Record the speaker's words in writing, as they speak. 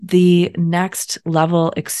the next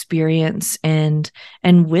level experience and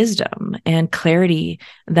wisdom and clarity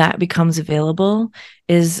that becomes available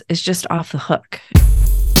is just off the hook.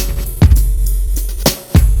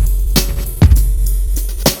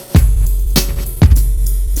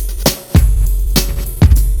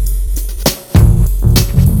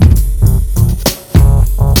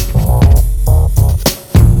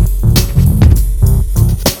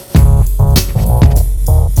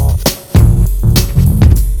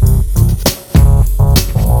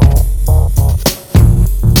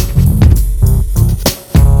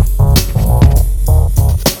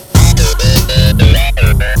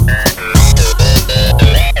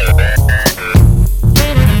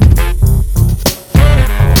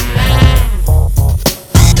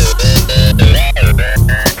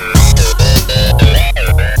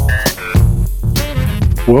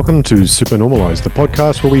 Welcome to Supernormalized, the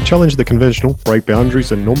podcast where we challenge the conventional, break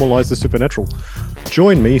boundaries, and normalize the supernatural.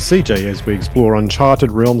 Join me, CJ, as we explore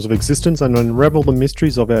uncharted realms of existence and unravel the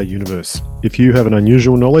mysteries of our universe. If you have an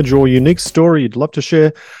unusual knowledge or unique story you'd love to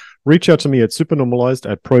share, reach out to me at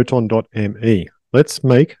supernormalized@proton.me. Let's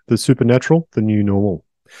make the supernatural the new normal.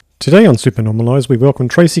 Today on Supernormalized, we welcome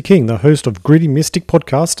Tracy King, the host of Gritty Mystic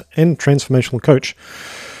podcast and Transformational Coach.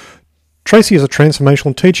 Tracy is a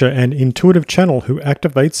transformational teacher and intuitive channel who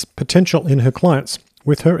activates potential in her clients.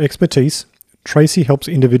 With her expertise, Tracy helps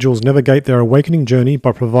individuals navigate their awakening journey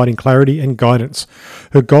by providing clarity and guidance.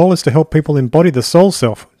 Her goal is to help people embody the soul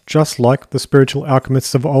self, just like the spiritual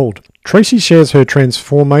alchemists of old. Tracy shares her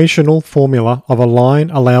transformational formula of align,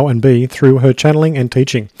 allow, and be through her channeling and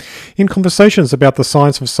teaching. In conversations about the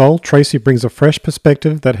science of soul, Tracy brings a fresh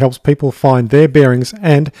perspective that helps people find their bearings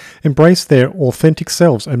and embrace their authentic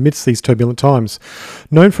selves amidst these turbulent times.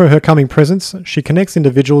 Known for her calming presence, she connects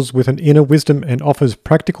individuals with an inner wisdom and offers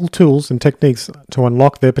practical tools and techniques to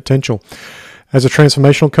unlock their potential. As a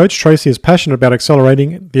transformational coach, Tracy is passionate about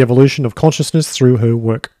accelerating the evolution of consciousness through her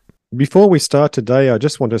work. Before we start today, I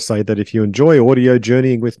just want to say that if you enjoy audio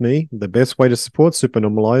journeying with me, the best way to support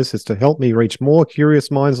Supernormalize is to help me reach more curious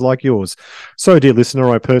minds like yours. So, dear listener,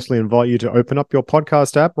 I personally invite you to open up your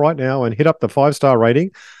podcast app right now and hit up the 5-star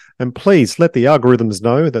rating. And please let the algorithms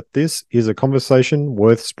know that this is a conversation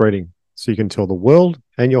worth spreading, so you can tell the world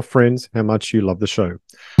and your friends how much you love the show.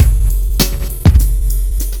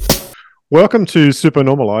 Welcome to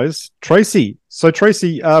Supernormalize, Tracy. So,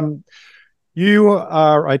 Tracy, you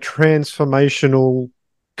are a transformational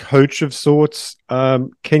coach of sorts.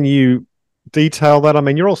 Can you detail that? I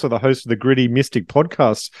mean, you're also the host of the Gritty Mystic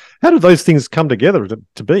podcast. How do those things come together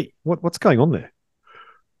to be? What's going on there?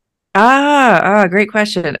 Great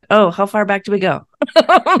question. Oh, how far back do we go?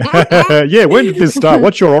 Yeah, when did this start?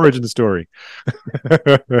 What's your origin story?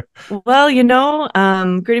 Well,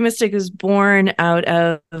 Gritty Mystic is born out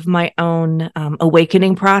of my own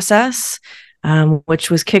awakening process.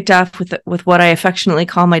 Which was kicked off with what I affectionately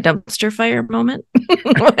call my dumpster fire moment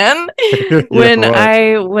when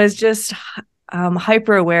I was just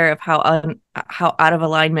hyper aware of how out of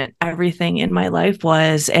alignment everything in my life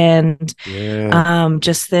was, and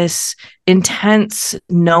just this intense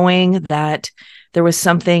knowing that there was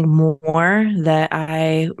something more that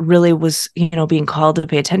I really was, being called to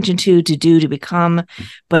pay attention to do, to become,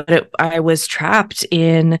 but I was trapped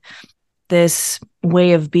in this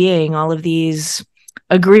way of being, all of these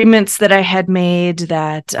agreements that I had made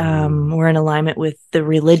that were in alignment with the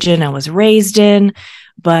religion I was raised in,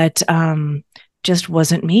 but just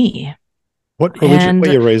wasn't me. What religion were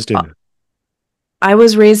you raised in? I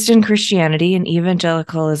was raised in Christianity and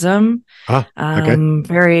evangelicalism,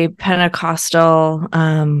 very Pentecostal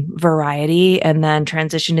variety, and then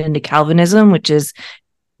transitioned into Calvinism, which is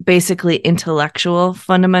basically intellectual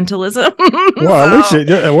fundamentalism.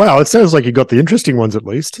 Well, it sounds like you got the interesting ones at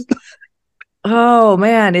least. Oh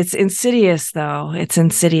man, it's insidious though. It's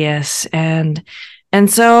insidious. And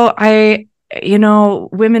so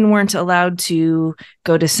women weren't allowed to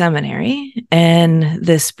go to seminary in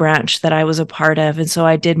this branch that I was a part of. And so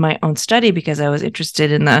I did my own study because I was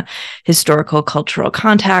interested in the historical cultural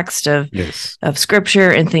context of scripture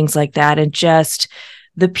and things like that. And just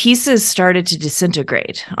the pieces started to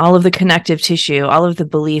disintegrate. All of the connective tissue, all of the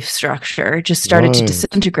belief structure just started to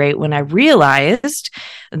disintegrate when I realized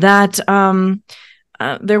that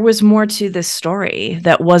there was more to this story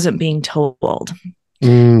that wasn't being told.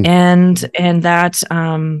 And that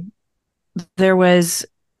there was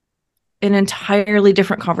an entirely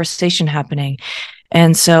different conversation happening.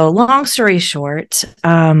 And so long story short,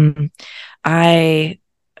 I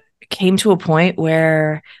came to a point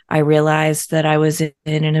where I realized that I was in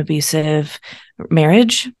an abusive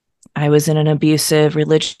marriage. I was in an abusive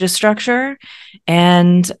religious structure,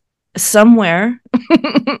 and somewhere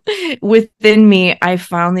within me, I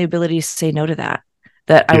found the ability to say no to that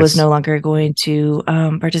I was Yes. no longer going to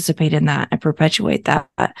participate in that and perpetuate that.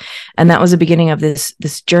 And that was the beginning of this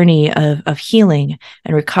journey of healing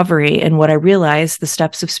and recovery. And what I realized, the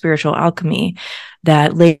steps of spiritual alchemy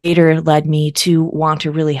that later led me to want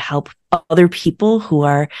to really help other people who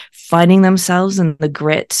are finding themselves in the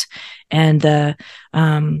grit and the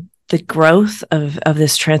growth of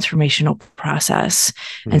this transformational process.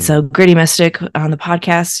 And so Gritty Mystic on the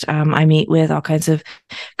podcast, I meet with all kinds of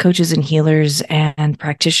coaches and healers and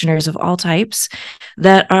practitioners of all types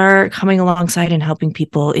that are coming alongside and helping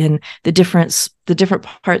people in the different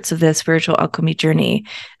parts of the spiritual alchemy journey,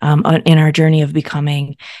 in our journey of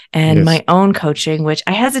becoming. And my own coaching, which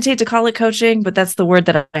I hesitate to call it coaching, but that's the word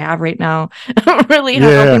that I have right now, really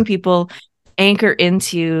helping people anchor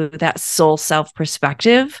into that soul self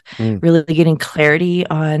perspective, really getting clarity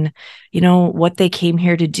on, what they came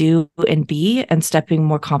here to do and be, and stepping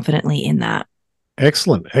more confidently in that.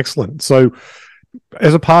 Excellent. So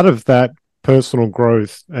as a part of that personal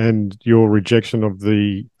growth and your rejection of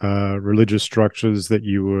the religious structures that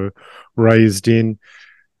you were raised in,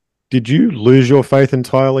 did you lose your faith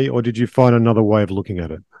entirely, or did you find another way of looking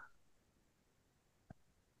at it?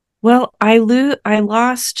 Well, I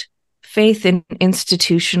lost faith in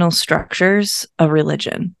institutional structures of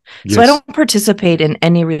religion. Yes. So I don't participate in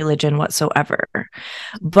any religion whatsoever.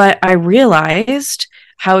 But I realized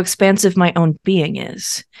how expansive my own being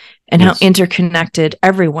is and how interconnected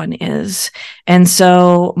everyone is. And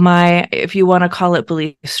so if you want to call it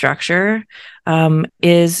belief structure,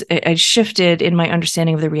 I shifted in my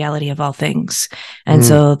understanding of the reality of all things. And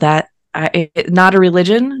so that not a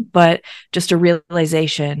religion, but just a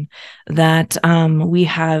realization that we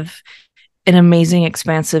have an amazing,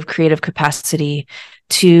 expansive, creative capacity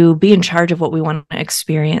to be in charge of what we want to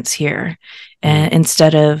experience here, and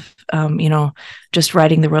instead of just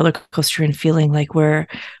riding the roller coaster and feeling like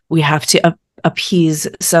we have to appease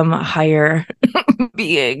some higher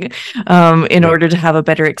being in order to have a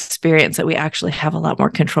better experience, that we actually have a lot more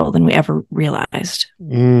control than we ever realized.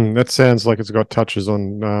 That sounds like it's got touches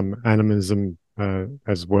on animism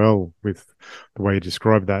as well, with the way you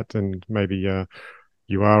describe that, and maybe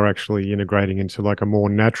you are actually integrating into like a more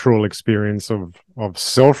natural experience of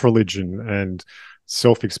self-religion and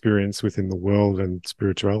self-experience within the world and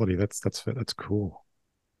spirituality. That's cool.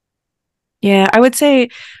 Yeah, I would say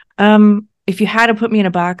if you had to put me in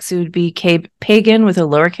a box, it would be pagan with a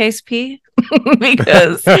lowercase p,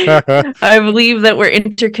 because I believe that we're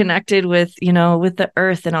interconnected with the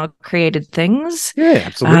earth and all created things. Yeah,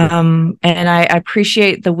 absolutely. And I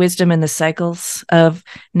appreciate the wisdom and the cycles of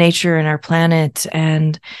nature and our planet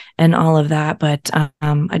and all of that. But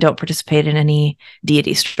I don't participate in any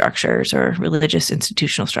deity structures or religious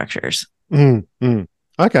institutional structures.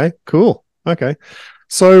 Okay, cool. Okay.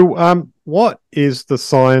 So, what is the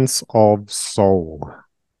science of soul,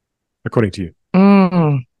 according to you?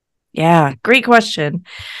 Yeah, great question.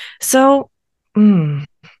 So,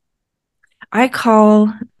 I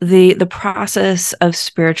call the process of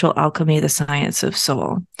spiritual alchemy the science of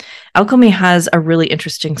soul. Alchemy has a really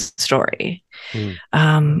interesting story.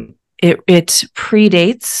 It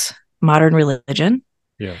predates modern religion.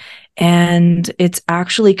 Yeah. And it's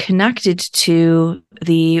actually connected to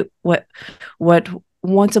what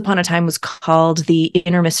once upon a time was called the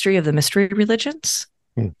inner mystery of the mystery religions,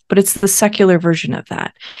 but it's the secular version of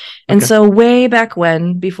that. And so way back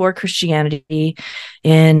when, before Christianity,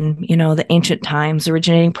 in the ancient times,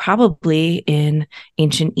 originating probably in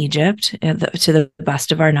ancient Egypt, to the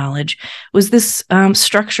best of our knowledge, was this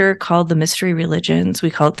structure called the mystery religions. We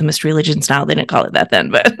call it the mystery religions now. They didn't call it that then,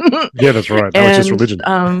 but yeah, that's right. That was just religion.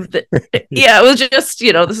 It was just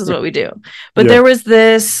this is what we do. But there was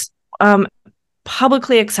this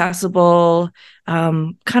publicly accessible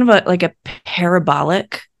kind of like a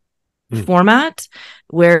parabolic format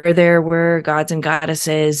where there were gods and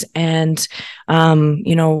goddesses and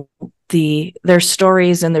their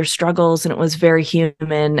stories and their struggles, and it was very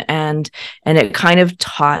human, and it kind of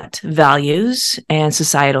taught values and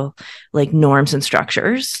societal like norms and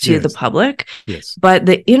structures to the public. But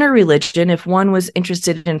the inner religion, if one was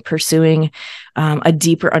interested in pursuing a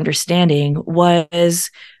deeper understanding, was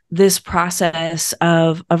this process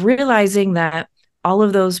of realizing that all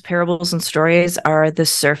of those parables and stories are the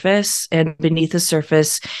surface, and beneath the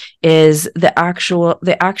surface is the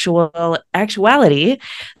actuality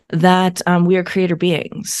that we are creator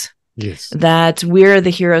beings. That we're the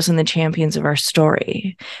heroes and the champions of our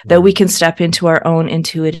story, that we can step into our own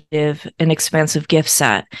intuitive and expansive gift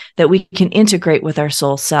set, that we can integrate with our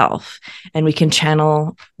soul self, and we can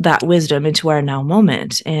channel that wisdom into our now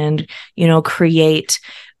moment and, create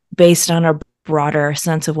based on a broader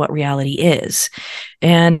sense of what reality is.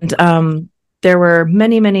 And there were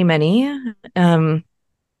many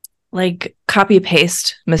like copy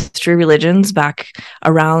paste mystery religions back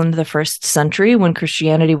around the first century when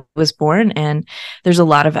Christianity was born. And there's a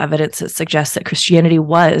lot of evidence that suggests that Christianity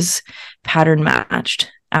was pattern matched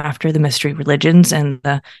after the mystery religions, and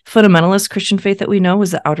the fundamentalist Christian faith that we know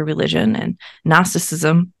was the outer religion, and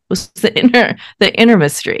Gnosticism was the inner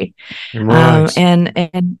mystery. Right.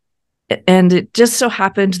 And it just so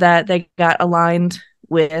happened that they got aligned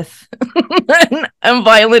with a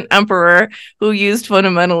violent emperor who used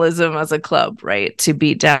fundamentalism as a club, right, to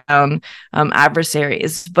beat down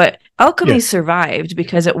adversaries. But alchemy Yes. survived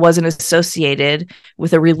because it wasn't associated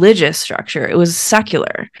with a religious structure. It was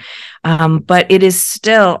secular. But it is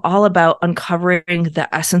still all about uncovering the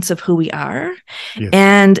essence of who we are Yes.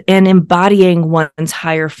 and embodying one's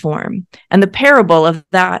higher form. And the parable of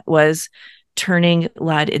that was turning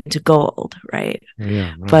lead into gold, right?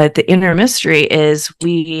 Yeah. Right. But the inner mystery is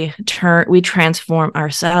we transform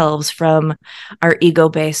ourselves from our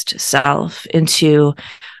ego-based self into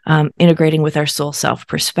integrating with our soul self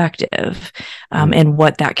perspective, and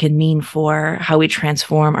what that can mean for how we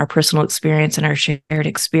transform our personal experience and our shared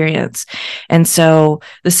experience. And so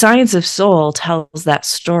the science of soul tells that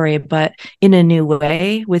story, but in a new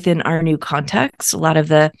way within our new context. A lot of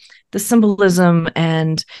the symbolism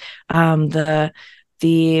and the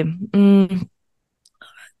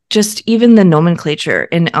just even the nomenclature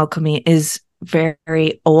in alchemy is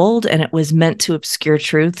very old, and it was meant to obscure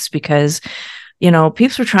truths because,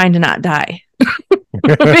 peeps were trying to not die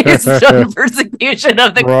based on persecution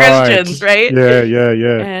of the Right. Christians, right?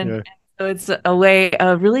 Yeah. And so it's a way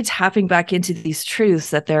of really tapping back into these truths,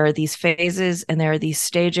 that there are these phases and there are these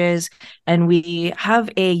stages, and we have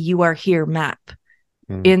a "you are here" map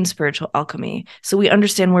in spiritual alchemy. So we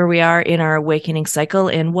understand where we are in our awakening cycle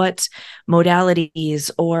and what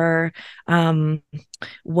modalities or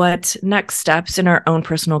what next steps in our own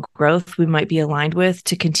personal growth we might be aligned with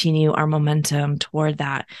to continue our momentum toward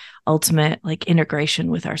that ultimate like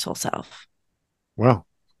integration with our soul self. Wow.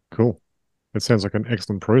 Cool. It sounds like an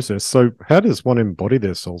excellent process. So how does one embody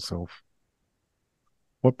their soul self?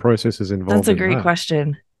 What process is That's involved a in great that?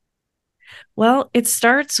 question. Well, it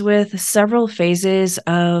starts with several phases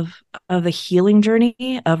of the healing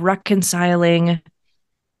journey of reconciling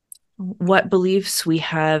what beliefs we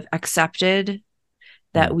have accepted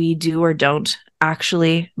that we do or don't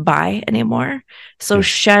actually buy anymore. So Yes.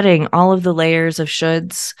 shedding all of the layers of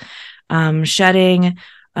shoulds, shedding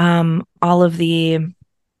all of the,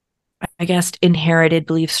 I guess, inherited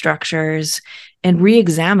belief structures, and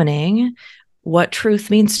re-examining what truth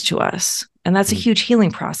means to us. And that's a huge healing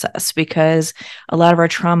process because a lot of our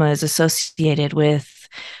trauma is associated with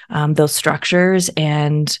those structures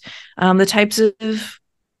and the types of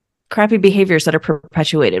crappy behaviors that are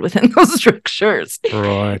perpetuated within those structures.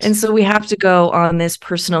 Right. And so we have to go on this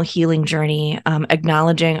personal healing journey,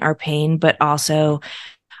 acknowledging our pain, but also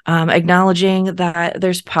acknowledging that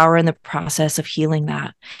there's power in the process of healing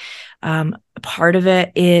that. Part of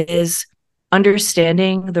it is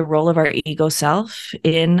understanding the role of our ego self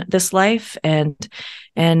in this life, and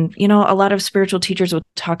a lot of spiritual teachers would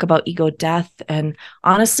talk about ego death, and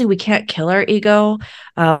honestly we can't kill our ego,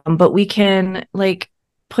 but we can like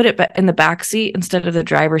put it in the back seat instead of the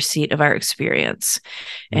driver's seat of our experience.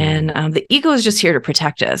 And the ego is just here to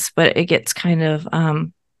protect us, but it gets kind of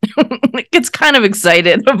it gets kind of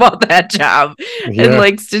excited about that job and Yeah.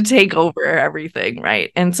 likes to take over everything,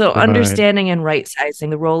 right? And so Right. understanding and right sizing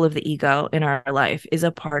the role of the ego in our life is a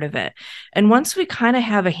part of it. And once we kind of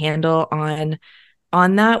have a handle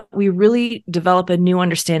on that, we really develop a new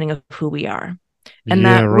understanding of who we are, and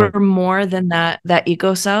Yeah. that we're Right. more than that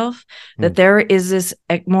ego self, that there is this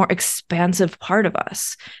more expansive part of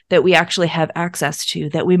us that we actually have access to,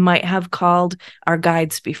 that we might have called our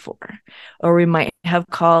guides before, or we might have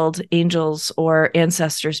called angels or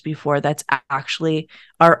ancestors before. That's actually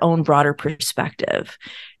our own broader perspective,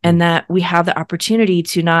 and that we have the opportunity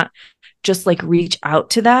to not just like reach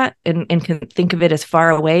out to that and can think of it as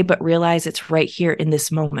far away, but realize it's right here in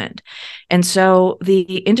this moment. And so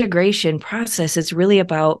the integration process is really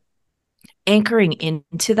about anchoring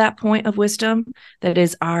into that point of wisdom that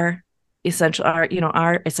is our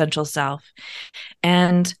essential self,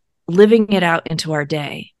 and living it out into our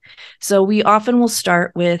day. So we often will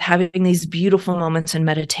start with having these beautiful moments in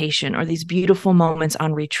meditation or these beautiful moments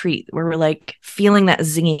on retreat where we're like feeling that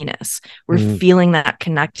zinginess, we're feeling that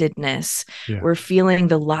connectedness, Yeah. we're feeling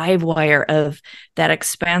the live wire of that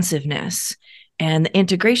expansiveness. And the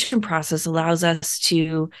integration process allows us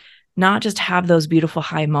to not just have those beautiful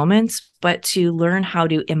high moments, but to learn how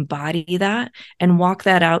to embody that and walk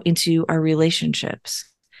that out into our relationships,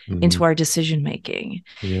 into our decision making,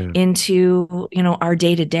 into, our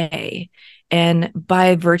day to day. And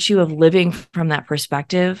by virtue of living from that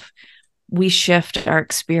perspective, we shift our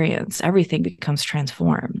experience. Everything becomes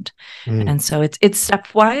transformed. And so it's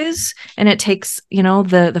stepwise, and it takes,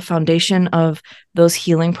 the foundation of those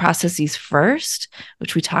healing processes first,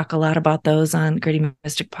 which we talk a lot about those on Gritty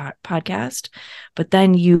Mystic podcast. But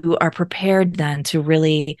then you are prepared then to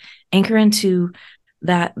really anchor into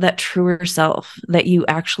that truer self that you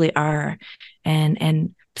actually are,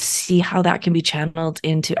 and see how that can be channeled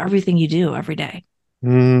into everything you do every day.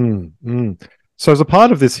 So as a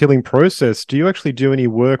part of this healing process, do you actually do any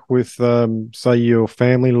work with, say, your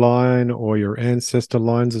family line or your ancestor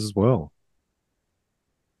lines as well?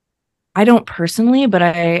 I don't personally, but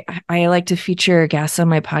I like to feature guests on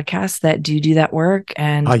my podcast that do that work.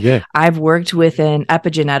 And I've worked with an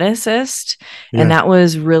epigeneticist, and that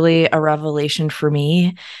was really a revelation for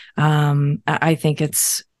me. I think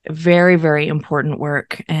it's very, very important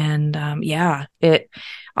work. And it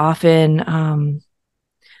often,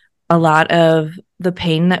 a lot of the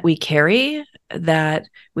pain that we carry, that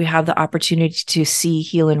we have the opportunity to see,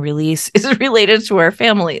 heal, and release, is related to our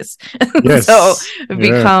families. So it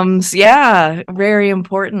becomes, very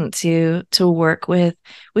important to work with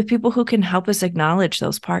people who can help us acknowledge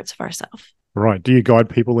those parts of ourselves. Right. Do you guide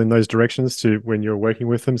people in those directions to, when you're working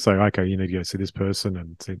with them, say, okay, you need to go see this person,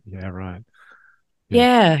 and say, right.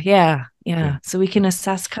 Yeah. So we can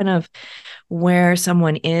assess kind of where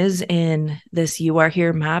someone is in this "you are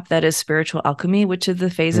here" map that is spiritual alchemy. Which of the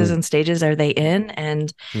phases and stages are they in?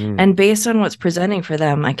 And based on what's presenting for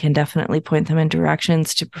them, I can definitely point them in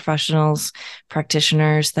directions to professionals,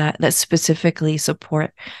 practitioners that specifically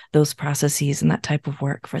support those processes and that type of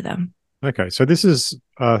work for them. Okay. So this is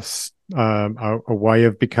a way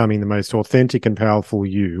of becoming the most authentic and powerful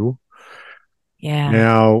you.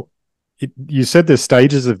 Now, you said there's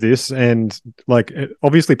stages of this, and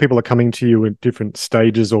obviously people are coming to you at different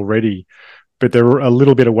stages already, but they're a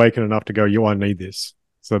little bit awakened enough to go, I need this.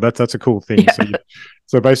 So that's a cool thing.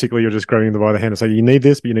 So basically you're just grabbing them by the hand and say, you need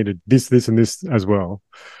this, but you need this, and this as well.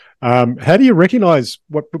 How do you recognize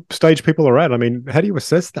what stage people are at? I mean, how do you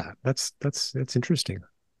assess that? That's interesting.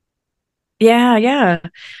 Yeah.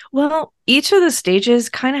 Well, each of the stages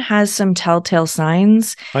kind of has some telltale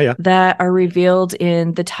signs that are revealed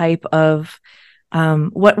in the type of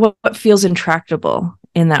what feels intractable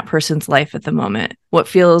in that person's life at the moment, what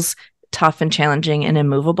feels tough and challenging and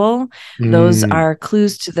immovable. Those are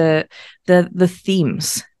clues to the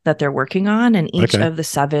themes that they're working on, and each of the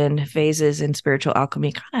 7 phases in spiritual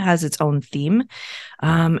alchemy kind of has its own theme,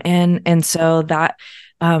 and so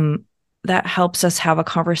that helps us have a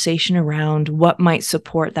conversation around what might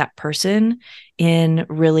support that person in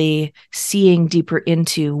really seeing deeper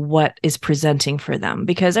into what is presenting for them.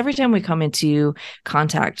 Because every time we come into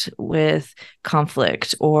contact with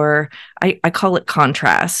conflict, or I call it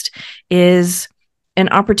contrast, is an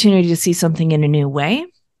opportunity to see something in a new way,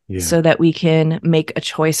 so that we can make a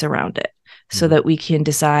choice around it. So that we can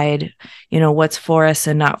decide, what's for us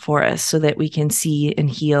and not for us, so that we can see and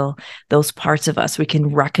heal those parts of us. We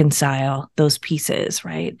can reconcile those pieces,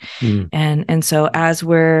 right? And so as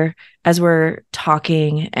we're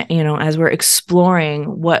talking, as we're exploring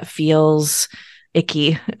what feels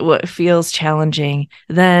icky, what feels challenging,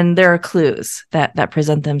 then there are clues that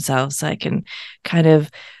present themselves. I can kind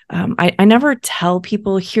of, I never tell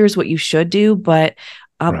people, here's what you should do, but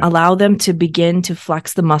allow them to begin to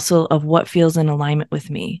flex the muscle of what feels in alignment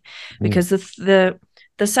with me. Because the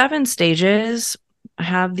 7 stages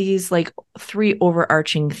have these 3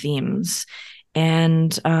 overarching themes,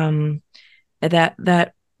 and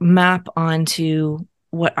that map onto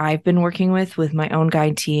what I've been working with my own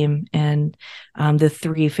guide team, and the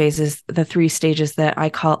 3 phases, the 3 stages that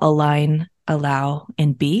I call align, allow,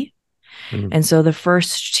 and be. And so the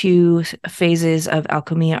first 2 phases of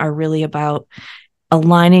alchemy are really about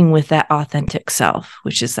aligning with that authentic self,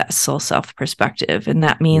 which is that soul self perspective. And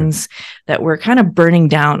that means that we're kind of burning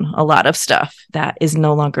down a lot of stuff that is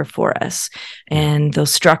no longer for us, and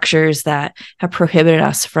those structures that have prohibited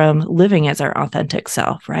us from living as our authentic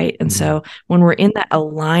self, right? And so when we're in that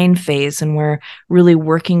align phase and we're really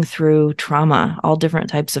working through trauma, all different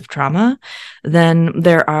types of trauma, then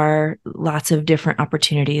there are lots of different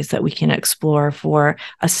opportunities that we can explore for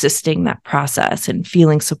assisting that process and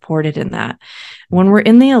feeling supported in that. When we're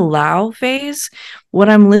in the allow phase, what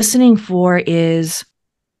I'm listening for is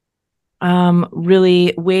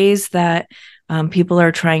really ways that people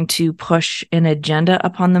are trying to push an agenda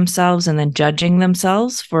upon themselves and then judging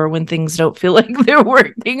themselves for when things don't feel like they're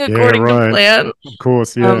working Yeah, according to right. plan, Of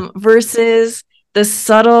course, yeah. versus the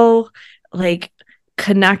subtle, like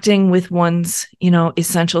connecting with one's,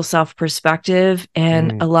 essential self perspective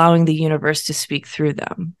and Mm, allowing the universe to speak through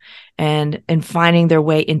them and finding their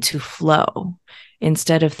way into flow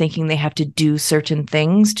instead of thinking they have to do certain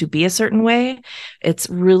things to be a certain way. It's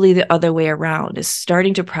really the other way around, is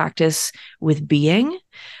starting to practice with being,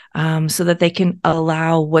 so that they can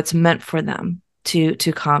allow what's meant for them to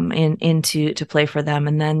come into to play for them.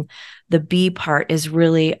 And then the B part is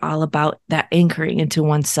really all about that anchoring into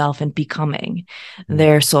oneself and becoming mm,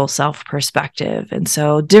 their soul self perspective. And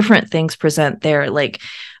so different things present there, like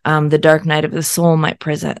the dark night of the soul might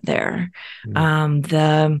present there. mm.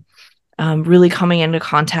 The really coming into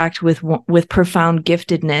contact with profound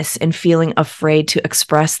giftedness and feeling afraid to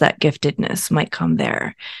express that giftedness might come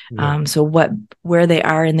there. Yeah. So where they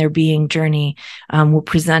are in their being journey will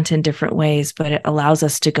present in different ways, but it allows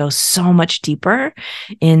us to go so much deeper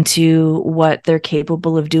into what they're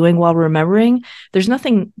capable of doing, while remembering there's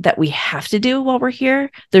nothing that we have to do while we're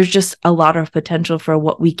here. There's just a lot of potential for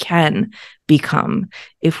what we can become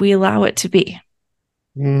if we allow it to be.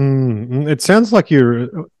 It sounds like you're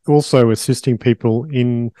also assisting people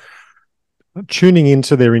in tuning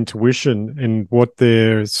into their intuition and what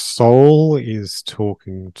their soul is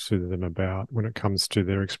talking to them about when it comes to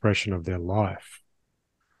their expression of their life.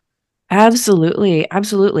 Absolutely.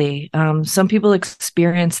 Absolutely. Some people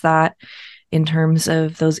experience that in terms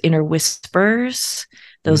of those inner whispers,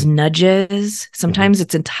 those Mm, nudges. mhm. Sometimes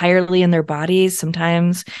it's entirely in their bodies.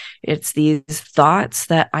 Sometimes it's these thoughts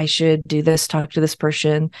that I should do this, talk to this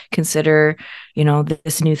person, consider,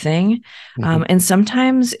 this new thing. Mhm. And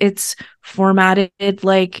sometimes it's formatted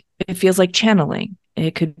like it feels like channeling.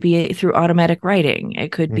 It could be through automatic writing.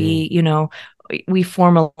 It could Mm. be, we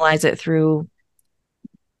formalize it through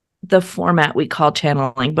the format we call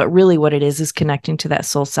channeling, but really what it is connecting to that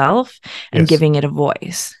soul self and Yes. giving it a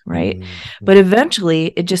voice, right? Mm, But mm.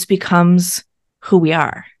 eventually it just becomes who we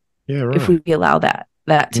are Yeah, if right. we allow that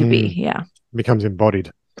to be. Mm. Yeah. Becomes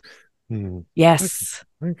embodied. Mm. Okay. Yes.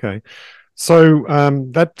 Okay. So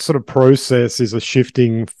that sort of process is a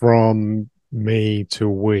shifting from me to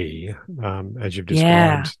we, as you've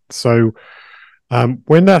Yeah. described. So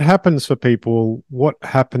when that happens for people, what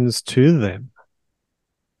happens to them?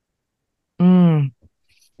 Mm.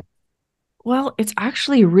 Well, it's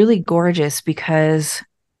actually really gorgeous because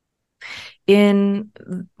in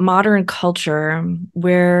modern culture,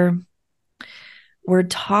 where we're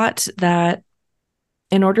taught that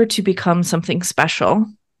in order to become something special,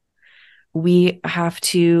 we have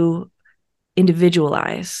to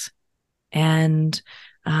individualize, and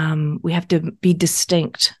we have to be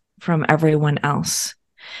distinct from everyone else.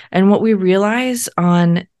 And what we realize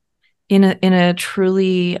on in a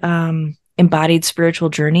truly embodied spiritual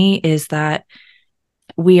journey is that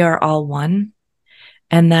we are all one,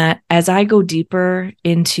 and that as I go deeper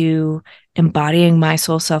into embodying my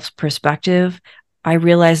soul self perspective, I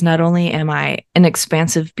realize not only am I an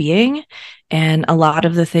expansive being, and a lot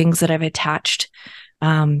of the things that I've attached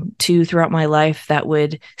to throughout my life that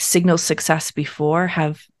would signal success before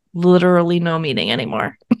have literally no meaning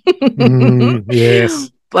anymore. Yes.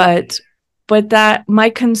 but but that my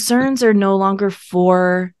concerns are no longer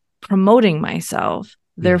for promoting myself.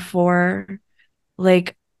 Yeah. Therefore,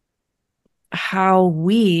 like how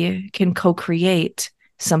we can co-create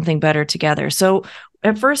something better together. So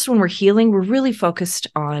at first, when we're healing, we're really focused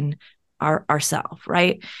on ourself,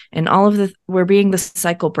 right? And all of we're being the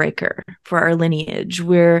cycle breaker for our lineage.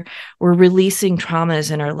 We're releasing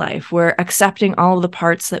traumas in our life. We're accepting all of the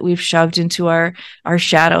parts that we've shoved into our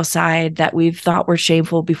shadow side that we've thought were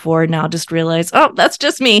shameful before. Now just realize, oh, that's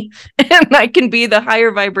just me. And I can be the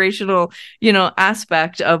higher vibrational,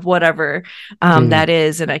 aspect of whatever Mm. that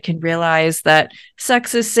is. And I can realize that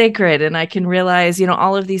sex is sacred. And I can realize,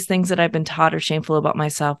 all of these things that I've been taught are shameful about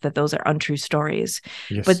myself, that those are untrue stories.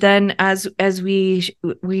 But Yes. then as we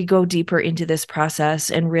go deeper into this process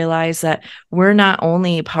and realize that we're not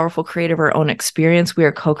only powerful creator of our own experience, we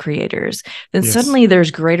are co-creators, then Yes. suddenly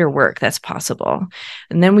there's greater work that's possible.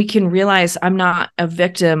 And then we can realize I'm not a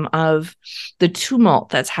victim of the tumult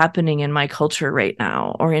that's happening in my culture right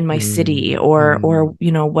now, or in my city, Mm, or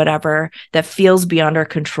mm. whatever that feels beyond our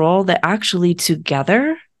control, that actually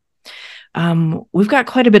together we've got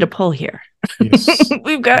quite a bit of pull here. Yes.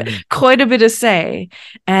 We've got Mm. quite a bit of say,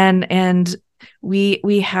 and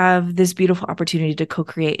we have this beautiful opportunity to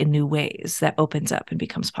co-create in new ways that opens up and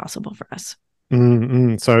becomes possible for us.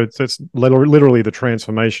 So it's literally the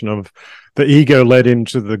transformation of the ego led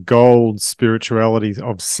into the gold spirituality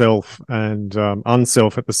of self and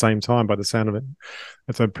unself at the same time, by the sound of it.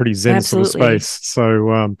 It's a pretty zen sort of Absolutely. space.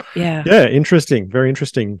 So Yeah. yeah, interesting, very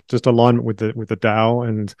interesting. Just alignment with the Tao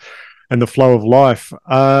and the flow of life.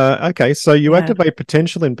 Okay, so you Yeah. activate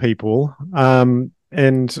potential in people, and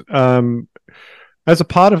as a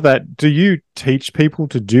part of that, do you teach people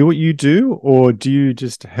to do what you do, or do you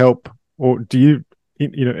just help, or do you,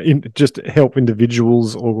 just help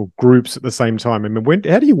individuals or groups at the same time? I mean,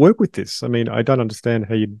 how do you work with this? I mean, I don't understand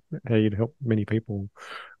how you'd help many people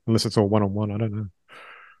unless it's all one on one. I don't know.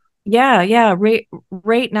 Yeah.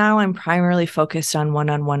 Right now, I'm primarily focused on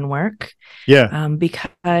one-on-one work, Yeah,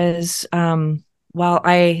 because while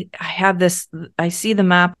I have this, I see the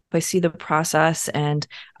map, I see the process, and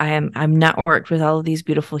I'm networked with all of these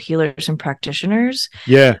beautiful healers and practitioners.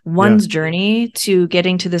 yeah, yeah. One's journey to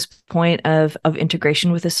getting to this point of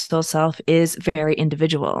integration with the soul self is very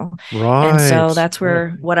individual. And so Right. that's Yeah.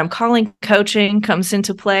 where what I'm calling coaching comes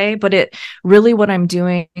into play. But it really, what I'm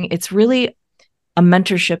doing, it's really a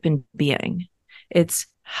mentorship in being. It's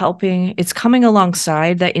helping, it's coming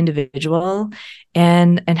alongside that individual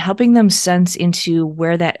and helping them sense into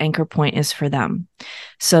where that anchor point is for them,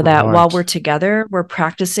 so that while we're Right. together, we're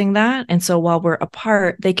practicing that. And so while we're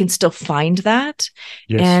apart, they can still find that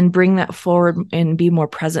Yes. and bring that forward and be more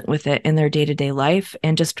present with it in their day-to-day life,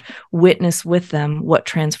 and just witness with them what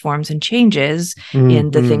transforms and changes Mm,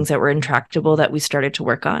 in the mm. things that were intractable that we started to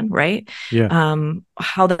work on, right? Yeah.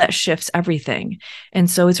 How that shifts everything. And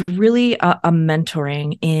so it's really a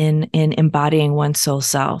mentoring in embodying one's soul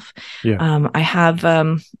self. Yeah. I have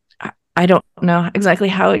I don't know exactly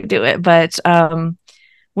how I do it, but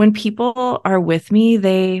when people are with me,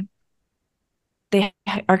 they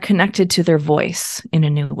are connected to their voice in a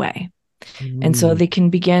new way. And so Mm. they can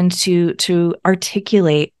begin to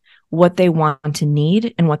articulate what they want to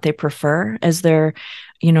need and what they prefer as they're,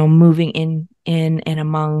 moving in and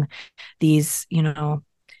among these,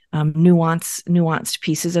 nuanced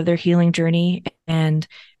pieces of their healing journey. And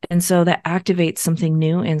so that activates something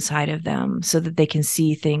new inside of them, so that they can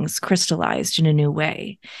see things crystallized in a new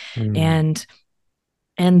way. Mm.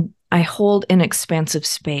 And I hold an expansive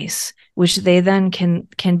space, which they then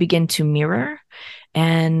can begin to mirror.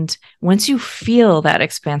 And once you feel that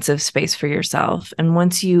expansive space for yourself, and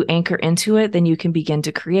once you anchor into it, then you can begin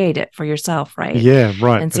to create it for yourself, right? Yeah,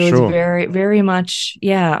 right, And for so it's sure. very, very much,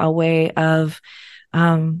 yeah, a way of,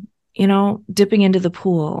 dipping into the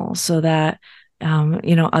pool, so that,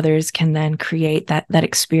 others can then create that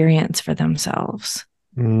experience for themselves.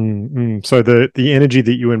 So the energy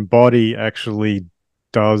that you embody actually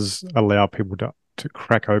does allow people to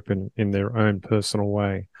crack open in their own personal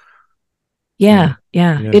way. Yeah.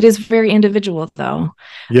 Yeah. Yeah. It is very individual, though.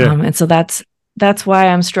 Yeah. And so that's why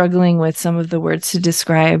I'm struggling with some of the words to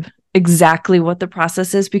describe exactly what the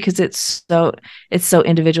process is, because it's so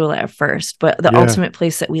individual at first. But the Yeah. ultimate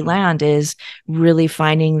place that we land is really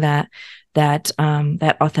finding that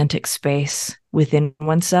authentic space within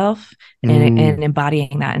oneself, and Mm.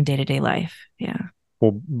 embodying that in day-to-day life. Yeah.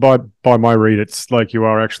 Well, by my read, it's like you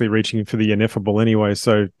are actually reaching for the ineffable anyway.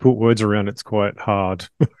 So put words around it's quite hard.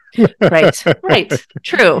 Right. Right.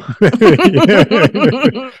 True.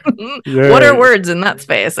 Yeah. What are Yeah. words in that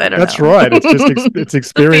space? I don't That's know. right. It's just it's The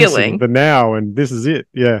experiencing feeling. the now, and this is it.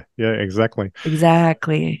 Yeah. Yeah. Exactly.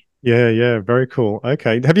 Exactly. Yeah, yeah, very cool.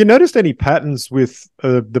 Okay. Have you noticed any patterns with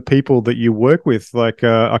the people that you work with, like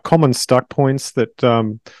a common stuck points that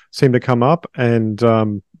seem to come up, and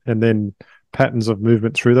then patterns of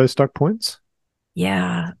movement through those stuck points?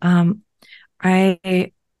 Yeah.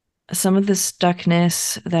 I Some of the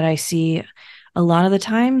stuckness that I see a lot of the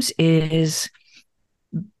times is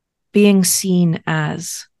being seen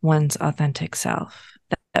as one's authentic self.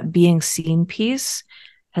 That being seen piece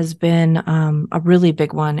has been a really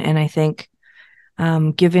big one. And I think,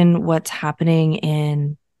 given what's happening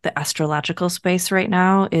in the astrological space right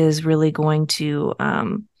now, is really going to,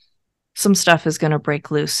 some stuff is going to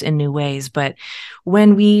break loose in new ways. But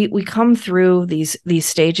when we come through these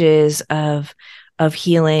stages of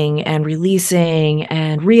healing and releasing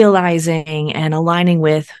and realizing and aligning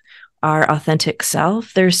with our authentic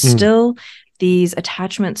self, there's Mm, still these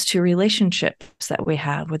attachments to relationships that we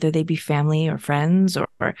have, whether they be family or friends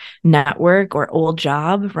or network or old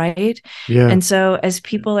job, right? yeah. And so as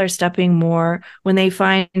people are stepping more, when they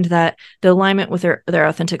find that the alignment with their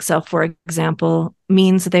authentic self, for example,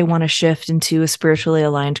 means that they want to shift into a spiritually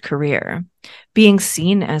aligned career. Being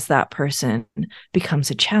seen as that person becomes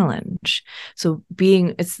a challenge. So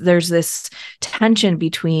there's this tension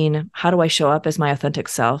between how do I show up as my authentic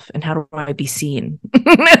self and how do I be seen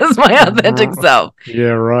as my authentic self?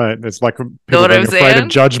 Yeah, right. It's like Know people what being I'm afraid of saying? Yeah.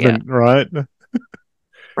 judgment, right?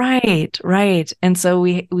 Right, right. And so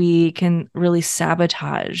we can really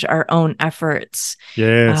sabotage our own efforts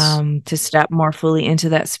Yes. to step more fully into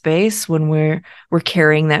that space when we're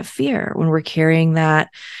carrying that fear, when we're carrying that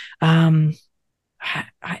um,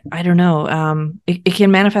 I don't know. It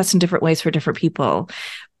can manifest in different ways for different people,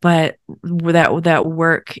 but that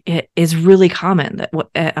work is really common.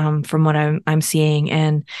 From what I'm seeing,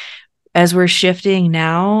 and as we're shifting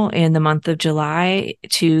now in the month of July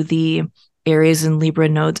to the Aries and Libra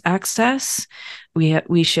nodes access,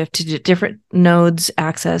 we shift to different nodes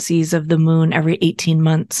accesses of the moon every 18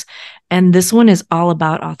 months, and this one is all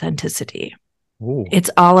about authenticity. Ooh. It's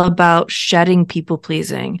all about shedding people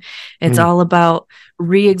pleasing. It's Mm. all about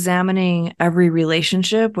re-examining every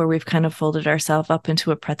relationship where we've kind of folded ourselves up into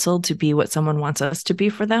a pretzel to be what someone wants us to be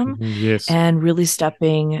for them, Yes. and really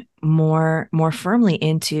stepping more firmly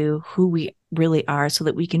into who we really are so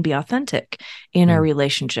that we can be authentic in our Mm.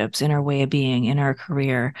 relationships, in our way of being, in our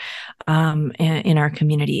career, in our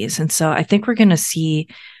communities. And so I think we're going to see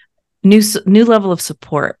new level of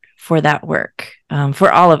support for that work,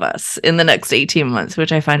 for all of us in the next 18 months,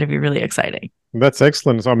 which I find to be really exciting. That's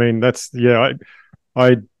excellent. I mean,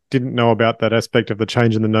 I didn't know about that aspect of the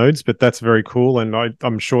change in the nodes, but that's very cool. And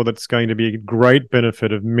I'm sure that's going to be a great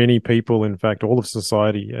benefit of many people, in fact, all of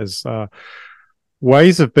society, as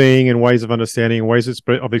ways of being and ways of understanding, ways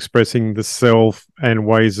of expressing the self, and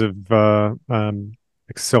ways of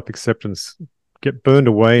self acceptance get burned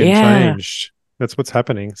away and Yeah, changed. That's what's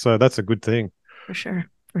happening. So that's a good thing. for sure.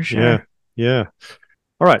 For Yeah. sure. Yeah.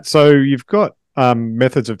 All right. So you've got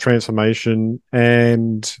methods of transformation,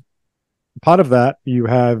 and part of that you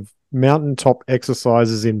have mountaintop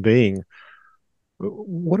exercises in being.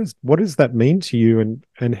 What does that mean to you,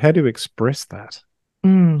 and how do you express that?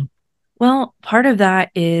 Mm. Well, part of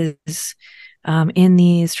that is in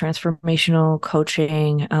these transformational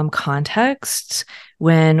coaching contexts,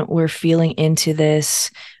 when we're feeling into this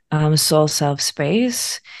soul self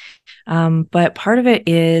space. But part of it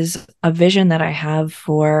is a vision that I have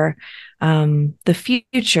for the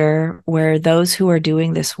future, where those who are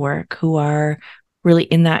doing this work, who are really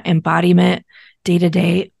in that embodiment day to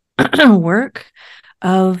day work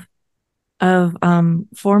of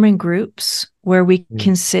forming groups where we Mm.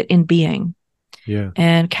 can sit in being, Yeah.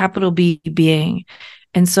 and capital B being.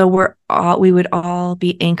 And so we would all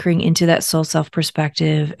be anchoring into that soul self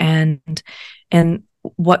perspective, and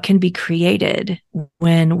what can be created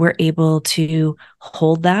when we're able to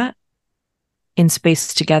hold that in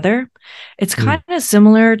space together. It's Mm. kind of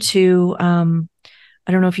similar to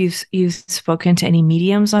I don't know if you've spoken to any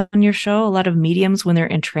mediums on your show. A lot of mediums, when they're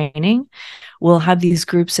in training, will have these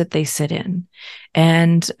groups that they sit in,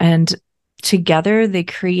 and together they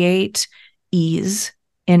create ease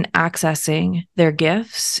in accessing their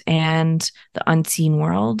gifts and the unseen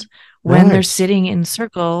world when they're Right. sitting in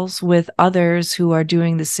circles with others who are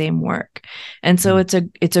doing the same work. And so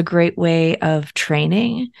Mm. it's a great way of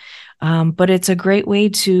training, but it's a great way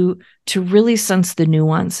to really sense the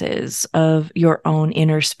nuances of your own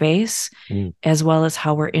inner space, Mm. as well as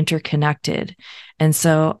how we're interconnected. And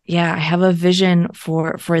so, yeah, I have a vision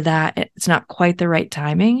for that. It's not quite the right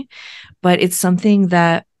timing, but it's something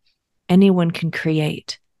that anyone can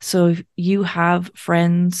create. So if you have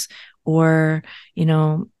friends or, you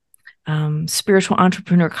know, spiritual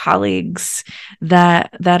entrepreneur colleagues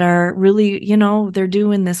that are really, they're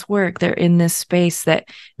doing this work, they're in this space that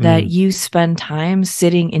Mm. you spend time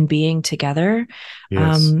sitting and being together,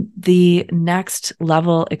 Yes. the next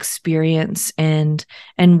level experience and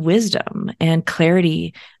wisdom and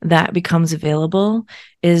clarity that becomes available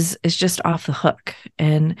is just off the hook.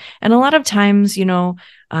 And a lot of times,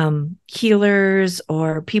 healers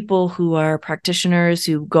or people who are practitioners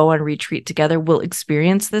who go on retreat together will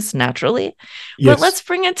experience this naturally, but Yes. let's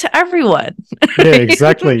bring it to everyone. Yeah,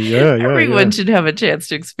 exactly. Yeah, yeah, Everyone yeah. should have a chance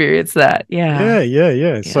to experience that. Yeah. Yeah, yeah,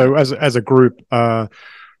 yeah. Yeah. So as a group,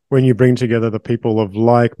 when you bring together the people of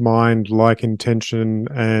like mind, like intention,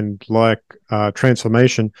 and like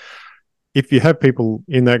transformation, if you have people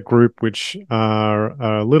in that group which are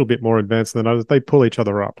a little bit more advanced than others, they pull each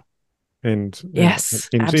other up and Yes,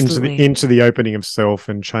 absolutely. into the opening of self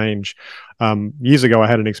and change. Years ago, I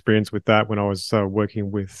had an experience with that when I was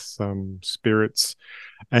working with some spirits,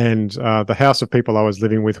 and the house of people I was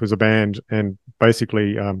living with was a band, and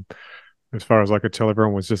basically, as far as I could tell,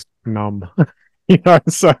 everyone was just numb.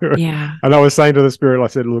 So, Yeah. and I was saying to the spirit, I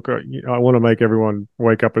said, look, I want to make everyone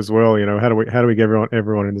wake up as well. How do we get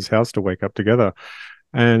everyone in this house to wake up together?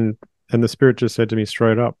 And the spirit just said to me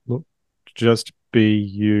straight up, look, just be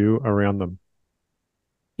you around them.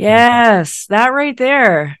 Yes, that right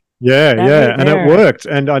there. Yeah, That yeah. right And it there. worked.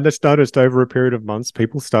 And I just noticed over a period of months,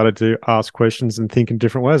 people started to ask questions and think in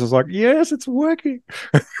different ways. I was like, yes, it's working.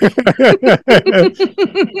 That's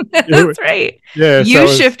right. Yeah. You So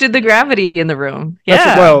shifted the gravity in the room. that's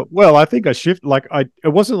Yeah. well, I think I shift like it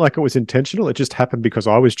wasn't like it was intentional. It just happened because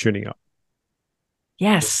I was tuning up.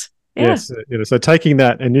 Yes. Yeah. Yes. So taking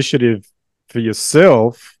that initiative for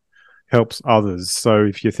yourself helps others. So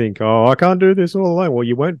if you think, oh, I can't do this all alone, well,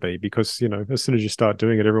 you won't be, because, as soon as you start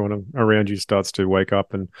doing it, everyone around you starts to wake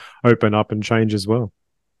up and open up and change as well.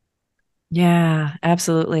 Yeah,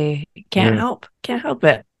 absolutely. Can't Yeah. help. Can't help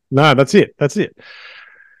it. No, that's it. That's it.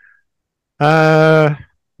 Uh,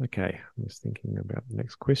 okay. I'm just thinking about the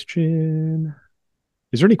next question.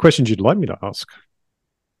 Is there any questions you'd like me to ask?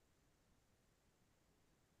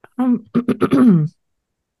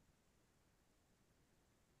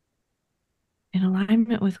 In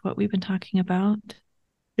alignment with what we've been talking about.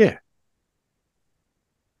 Yeah.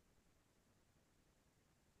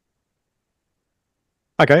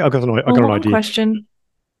 Okay, I got Well, an one idea. question.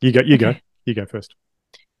 You Okay. go first.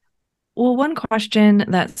 Well, one question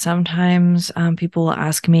that sometimes people will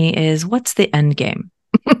ask me is, what's the end game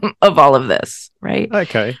of all of this, right?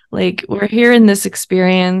 Okay. Like, we're here in this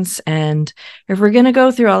experience, and if we're going to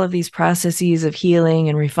go through all of these processes of healing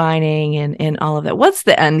and refining and all of that, what's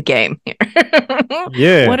the end game here?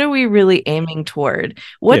 Yeah. What are we really aiming toward?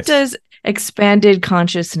 What Yes. does expanded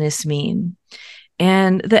consciousness mean?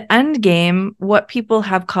 And the end game, what people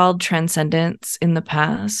have called transcendence in the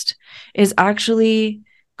past, is actually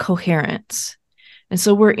coherence. And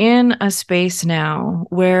so we're in a space now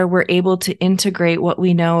where we're able to integrate what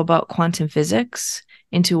we know about quantum physics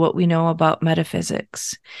into what we know about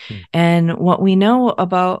metaphysics. Mm. And what we know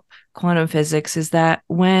about quantum physics is that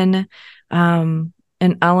when an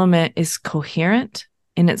element is coherent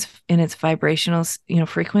in its vibrational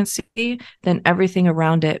frequency, then everything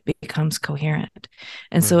around it becomes coherent.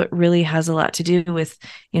 And so Mm. it really has a lot to do with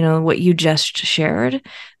what you just shared,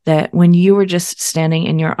 that when you were just standing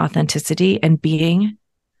in your authenticity and being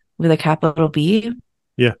with a capital B,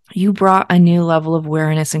 Yeah. you brought a new level of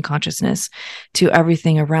awareness and consciousness to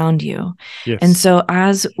everything around you. And Yes. so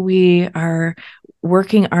as we are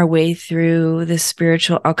working our way through this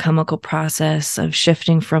spiritual alchemical process of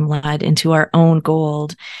shifting from lead into our own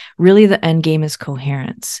gold, really the end game is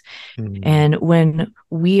coherence. Mm. And when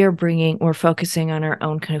we're focusing on our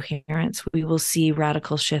own coherence, we will see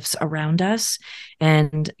radical shifts around us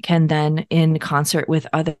and can then, in concert with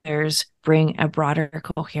others, bring a broader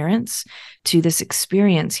coherence to this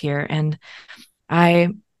experience here. And I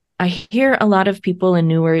hear a lot of people in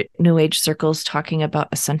new age circles talking about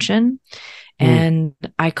ascension. Mm. And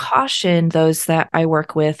I caution those that I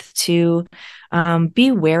work with to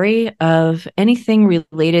be wary of anything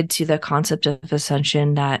related to the concept of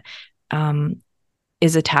ascension that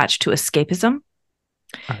is attached to escapism,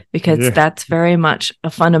 because Yeah. that's very much a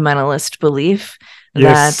fundamentalist belief that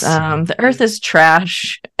Yes. the earth is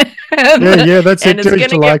trash Yeah, yeah, that's and it. it's Too. going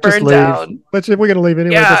to Like, get just burned leave. down. We're going to leave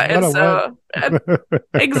anyway. It Yeah. doesn't And matter. so What?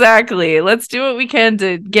 exactly. Let's do what we can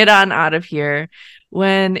to get on out of here.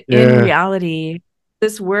 When in Yeah. reality,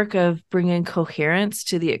 this work of bringing coherence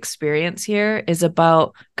to the experience here is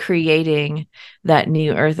about creating that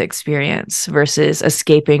new earth experience versus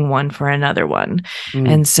escaping one for another one. Mm.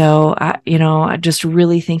 And so, just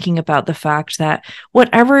really thinking about the fact that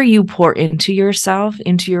whatever you pour into yourself,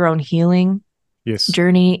 into your own healing Yes.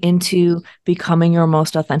 journey, into becoming your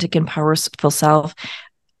most authentic and powerful self,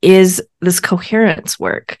 is this coherence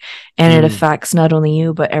work, and it Mm. affects not only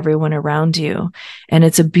you but everyone around you. And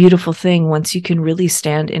it's a beautiful thing once you can really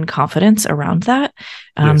stand in confidence around that,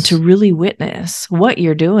 to Yes. really witness what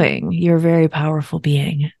you're doing. You're a very powerful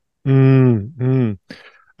being. Mm. Mm.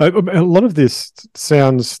 A lot of this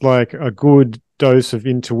sounds like a good dose of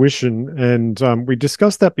intuition, and we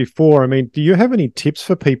discussed that before. I mean, do you have any tips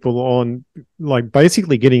for people on, like,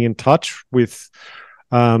 basically getting in touch with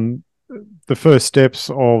um, the first steps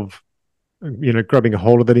of, grabbing a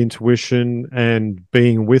hold of that intuition and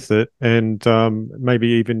being with it, and maybe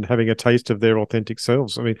even having a taste of their authentic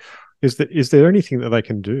selves? I mean, is there anything that they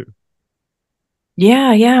can do?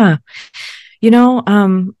 Yeah. you know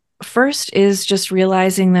First is just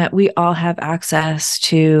realizing that we all have access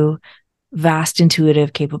to vast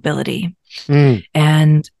intuitive capability, Mm.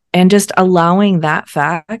 and just allowing that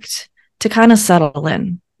fact to kind of settle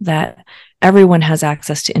in. that everyone has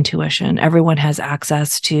access to intuition. Everyone has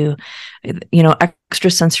access to,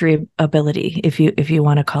 extrasensory ability, if you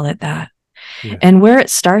want to call it that. Yeah. And where it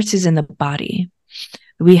starts is in the body.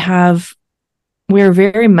 We're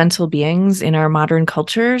very mental beings in our modern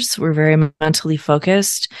cultures. We're very mentally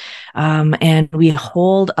focused, and we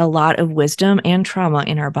hold a lot of wisdom and trauma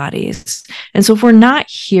in our bodies. And so if we're not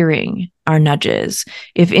hearing our nudges,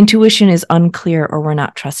 if intuition is unclear or we're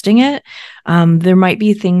not trusting it, there might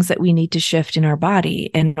be things that we need to shift in our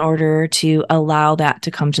body in order to allow that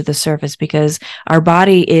to come to the surface, because our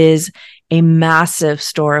body is a massive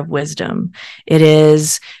store of wisdom. It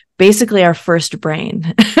is basically our first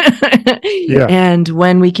brain. Yeah. And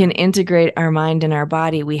when we can integrate our mind and our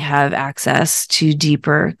body, we have access to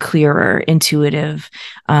deeper, clearer, intuitive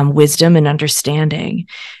wisdom and understanding.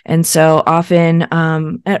 And so often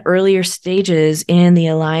at earlier stages in the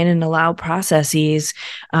align and allow processes,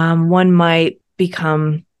 one might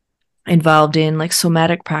become involved in like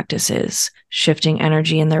somatic practices, shifting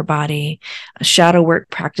energy in their body, shadow work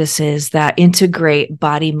practices that integrate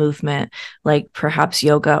body movement, like perhaps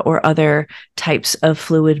yoga or other types of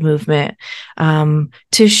fluid movement,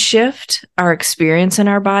 to shift our experience in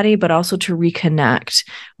our body, but also to reconnect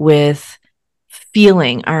with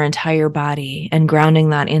feeling our entire body and grounding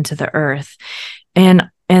that into the earth. And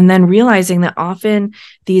then realizing that often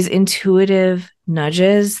these intuitive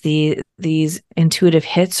nudges, these intuitive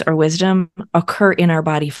hits or wisdom occur in our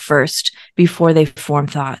body first before they form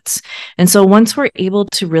thoughts. And so once we're able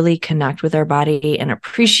to really connect with our body and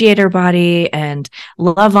appreciate our body and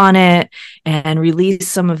love on it and release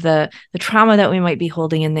some of the trauma that we might be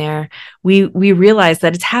holding in there, we realize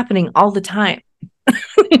that it's happening all the time.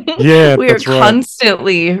 Yeah, We are that's right.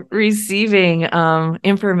 constantly receiving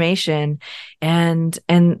information, and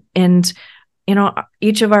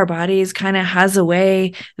each of our bodies kind of has a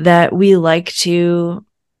way that we like to,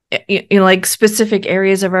 like specific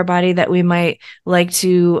areas of our body that we might like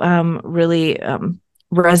to really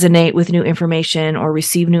resonate with new information or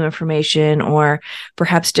receive new information, or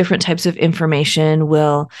perhaps different types of information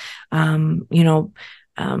will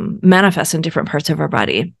manifest in different parts of our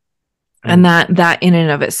body. And that in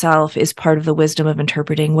and of itself is part of the wisdom of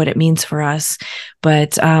interpreting what it means for us.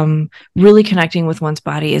 But really connecting with one's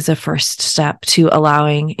body is a first step to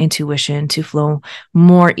allowing intuition to flow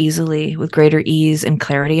more easily with greater ease and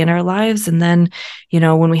clarity in our lives. And then,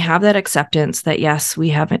 when we have that acceptance that, yes, we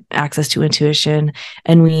have access to intuition,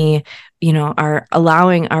 and we are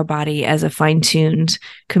allowing our body as a fine-tuned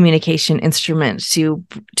communication instrument to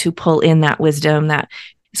pull in that wisdom that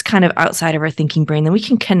is kind of outside of our thinking brain, then we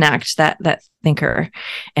can connect that thinker,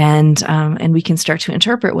 and we can start to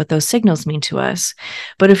interpret what those signals mean to us.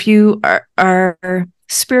 But if you are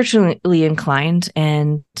spiritually inclined,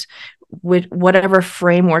 and with whatever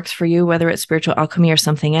frame works for you, whether it's spiritual alchemy or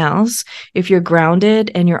something else, if you're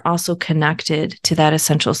grounded and you're also connected to that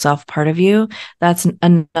essential self part of you, that's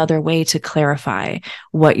another way to clarify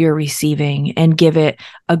what you're receiving and give it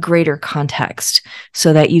a greater context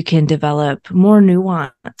so that you can develop more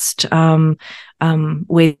nuanced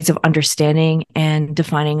ways of understanding and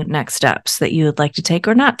defining next steps that you would like to take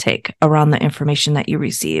or not take around the information that you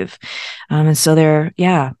receive. And so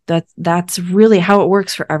that's really how it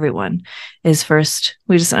works for everyone. Is first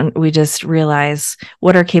we just realize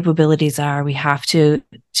what our capabilities are. We have to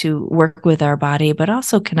work with our body, but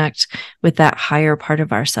also connect with that higher part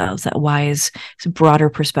of ourselves, that wise, broader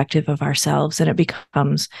perspective of ourselves, and it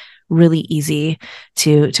becomes really easy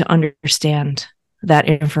to understand that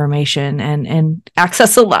information and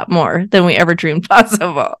access a lot more than we ever dreamed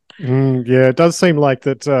possible. Yeah, it does seem like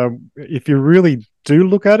that if you really do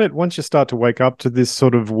look at it, once you start to wake up to this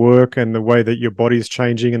sort of work and the way that your body's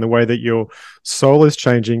changing and the way that your soul is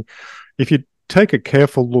changing, if you take a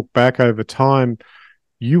careful look back over time,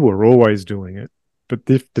 you were always doing it. But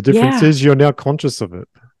the difference is you're now conscious of it.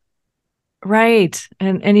 Right.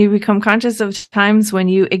 And you become conscious of times when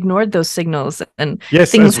you ignored those signals and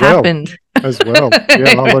things happened. As well.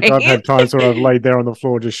 Yeah, Right? look, I've had times where I've laid there on the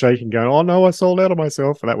floor just shaking, going, oh no, I sold out of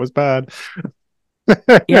myself. That was bad.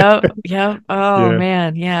 Yep. Oh Yeah.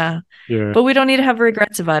 man, yeah. Yeah. But we don't need to have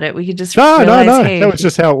regrets about it. We could just No. hey, That was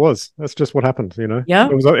just how it was. That's just what happened, yeah.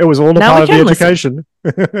 It was all a part of the education.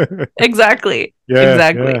 Exactly. Yeah.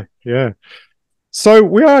 Exactly. Yeah. So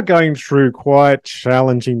we are going through quite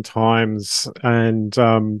challenging times, and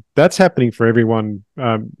that's happening for everyone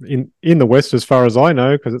in the West, as far as I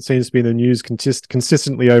know, because it seems to be in the news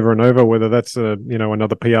consistently over and over. Whether that's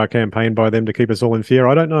another PR campaign by them to keep us all in fear,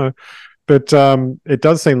 I don't know. But it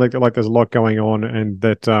does seem like there's a lot going on, and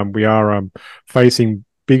that we are facing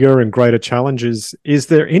bigger and greater challenges. Is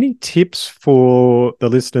there any tips for the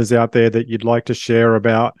listeners out there that you'd like to share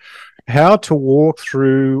about how to walk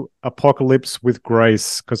through apocalypse with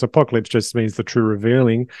grace? Because apocalypse just means the true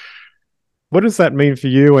revealing. What does that mean for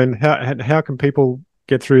you, and how can people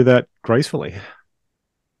get through that gracefully?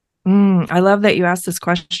 I love that you asked this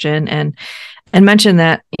question and mentioned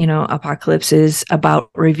that, apocalypse is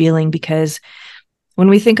about revealing, because when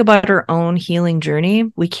we think about our own healing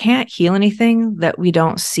journey, we can't heal anything that we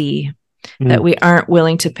don't see, that we aren't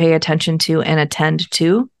willing to pay attention to and attend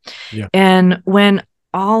to. Yeah. And when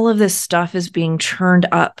all of this stuff is being churned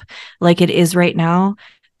up like it is right now,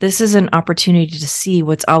 this is an opportunity to see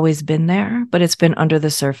what's always been there, but it's been under the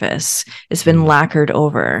surface. It's been lacquered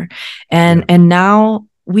over. And now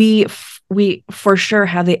we for sure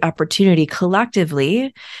have the opportunity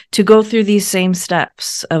collectively to go through these same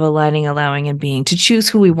steps of aligning, allowing, and being, to choose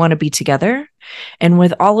who we want to be together. And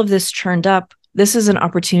with all of this churned up, this is an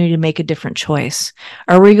opportunity to make a different choice.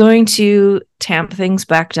 Are we going to tamp things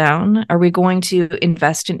back down? Are we going to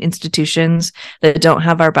invest in institutions that don't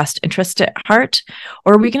have our best interest at heart?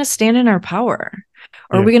 Or are we going to stand in our power?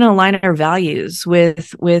 Or are we going to align our values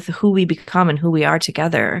with who we become and who we are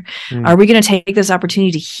together? Are we going to take this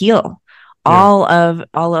opportunity to heal all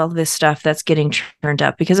of this stuff that's getting churned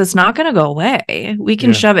up? Because it's not going to go away. We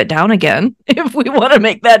can shove it down again if we want to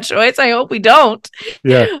make that choice. I hope we don't.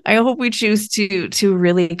 I hope we choose to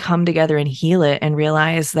really come together and heal it, and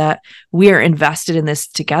realize that we are invested in this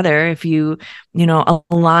together. If you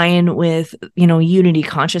align with unity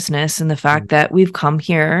consciousness, and the fact that we've come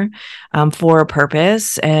here for a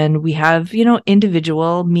purpose, and we have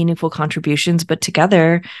individual meaningful contributions, but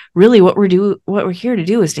together, really what we're here to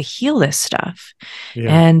do is to heal this stuff,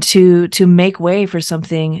 and to make way for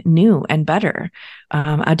something new and better,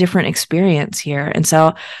 a different experience here. And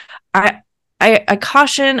so I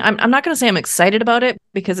caution, I'm not going to say I'm excited about it,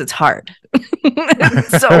 because it's hard.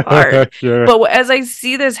 It's so hard. But as I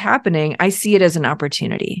see this happening, I see it as an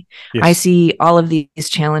opportunity. I see all of these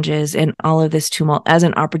challenges and all of this tumult as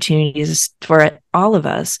an opportunity for all of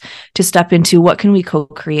us to step into, what can we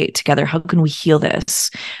co-create together? How can we heal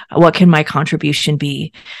this? What can my contribution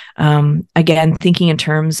be? Again, thinking in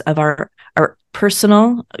terms of our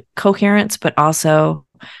personal coherence, but also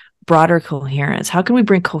broader coherence. How can we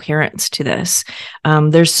bring coherence to this?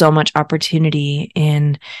 There's so much opportunity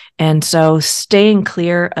in, and so staying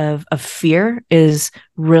clear of fear is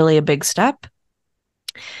really a big step.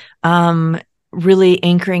 Really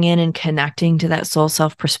anchoring in and connecting to that soul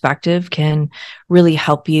self perspective can really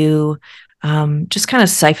help you just kind of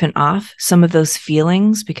siphon off some of those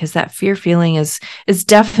feelings, because that fear feeling is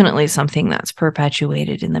definitely something that's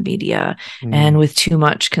perpetuated in the media, and with too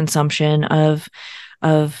much consumption of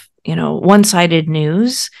one-sided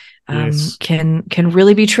news can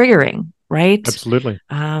really be triggering, right? Absolutely.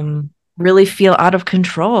 Really feel out of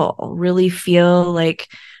control, really feel like,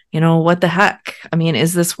 what the heck? I mean,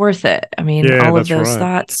 is this worth it? I mean, all of those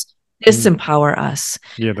thoughts disempower us.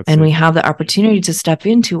 And we have the opportunity to step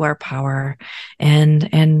into our power.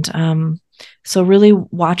 And so really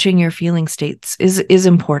watching your feeling states is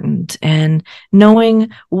important, and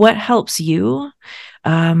knowing what helps you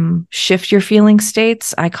shift your feeling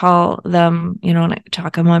states. I call them, and I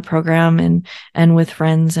talk on my program and with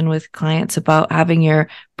friends and with clients about having your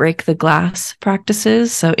break the glass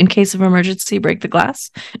practices. So in case of emergency, break the glass.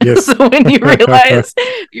 So when you realize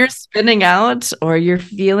you're spinning out, or you're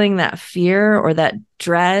feeling that fear or that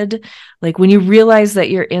dread, like when you realize that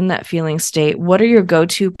you're in that feeling state, what are your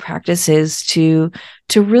go-to practices to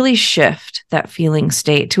really shift that feeling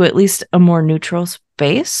state to at least a more neutral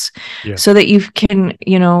space, so that you can,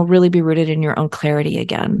 really be rooted in your own clarity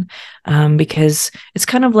again. Because it's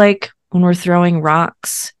kind of like when we're throwing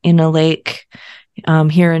rocks in a lake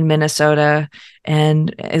here in Minnesota,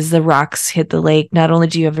 and as the rocks hit the lake, not only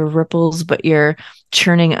do you have the ripples, but you're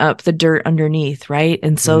churning up the dirt underneath, right?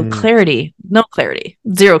 And so no clarity,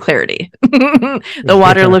 zero clarity. The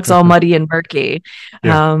water looks all muddy and murky,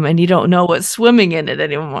 and you don't know what's swimming in it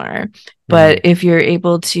anymore. But if you're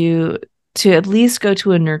able to at least go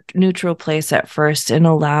to a neutral place at first, and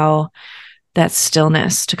allow that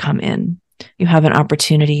stillness to come in, you have an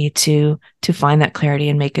opportunity to find that clarity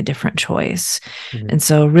and make a different choice. And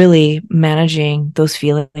so really managing those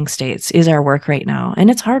feeling states is our work right now. And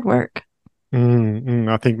it's hard work.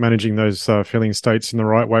 I think managing those feeling states in the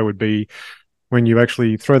right way would be when you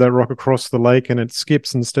actually throw that rock across the lake and it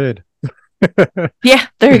skips instead. Yeah,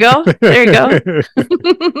 there you go. There you go.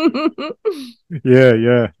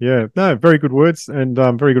 Yeah. No, very good words, and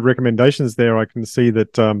very good recommendations there. I can see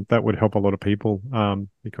that that would help a lot of people,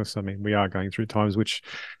 because I mean, we are going through times which,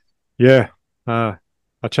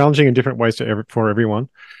 are challenging in different ways for everyone.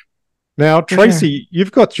 Now, For sure. Tracy,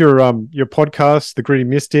 you've got your podcast, The Gritty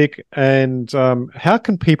Mystic, and how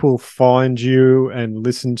can people find you and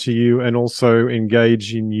listen to you and also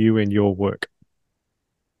engage in you and your work?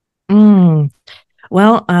 Mm.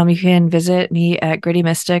 Well, you can visit me at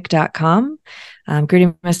grittymystic.com.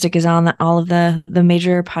 Gritty Mystic is on all of the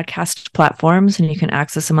major podcast platforms, and you can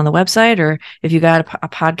access them on the website, or if you got a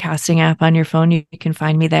podcasting app on your phone, you can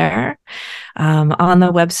find me there. On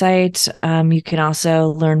the website, you can also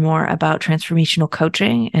learn more about transformational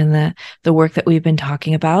coaching and the work that we've been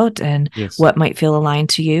talking about and Yes. what might feel aligned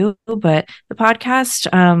to you. But the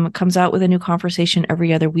podcast comes out with a new conversation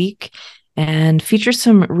every other week and features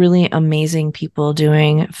some really amazing people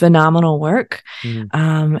doing phenomenal work.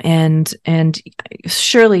 And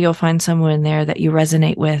surely you'll find someone there that you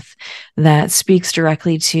resonate with that speaks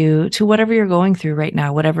directly to whatever you're going through right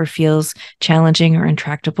now, whatever feels challenging or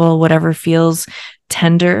intractable, whatever feels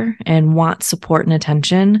tender and wants support and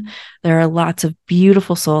attention. There are lots of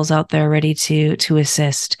beautiful souls out there ready to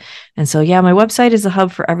assist. And so, yeah, my website is a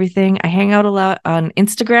hub for everything. I hang out a lot on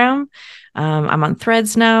Instagram. I'm on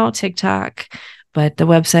Threads now, TikTok, but the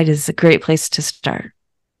website is a great place to start.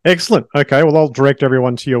 Excellent. Okay, well, I'll direct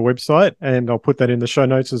everyone to your website and I'll put that in the show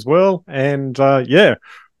notes as well. And yeah,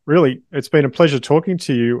 really, it's been a pleasure talking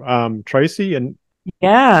to you, Tracy. And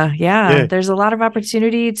Yeah. yeah, There's a lot of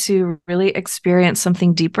opportunity to really experience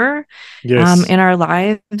something deeper yes, in our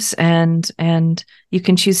lives, and you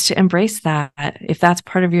can choose to embrace that if that's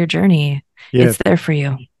part of your journey. yeah, It's there for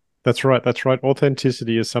you. that's right. That's right.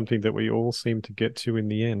 Authenticity is something that we all seem to get to in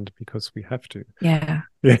the end because we have to. Yeah.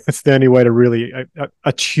 Yeah, it's the only way to really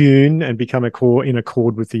attune and become in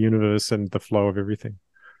accord with the universe and the flow of everything.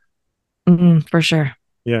 For sure.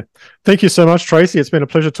 Yeah. Thank you so much, Tracy. It's been a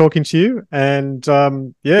pleasure talking to you. And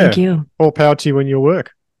Thank yeah, you. all power to you in your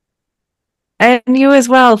work. And you as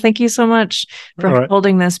well. Thank you so much All for right.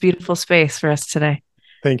 holding this beautiful space for us today.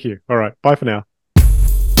 Thank you. All right. Bye for now.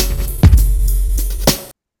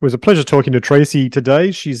 It was a pleasure talking to Tracy today.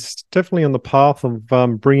 She's definitely on the path of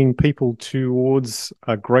bringing people towards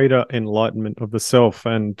a greater enlightenment of the self.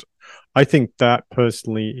 And I think that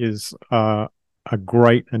personally is a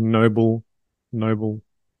great and noble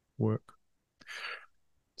work.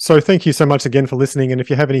 So thank you so much again for listening. And if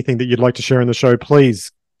you have anything that you'd like to share in the show,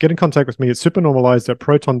 please get in contact with me at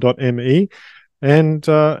supernormalized@proton.me. And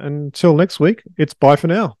until next week, it's bye for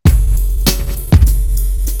now.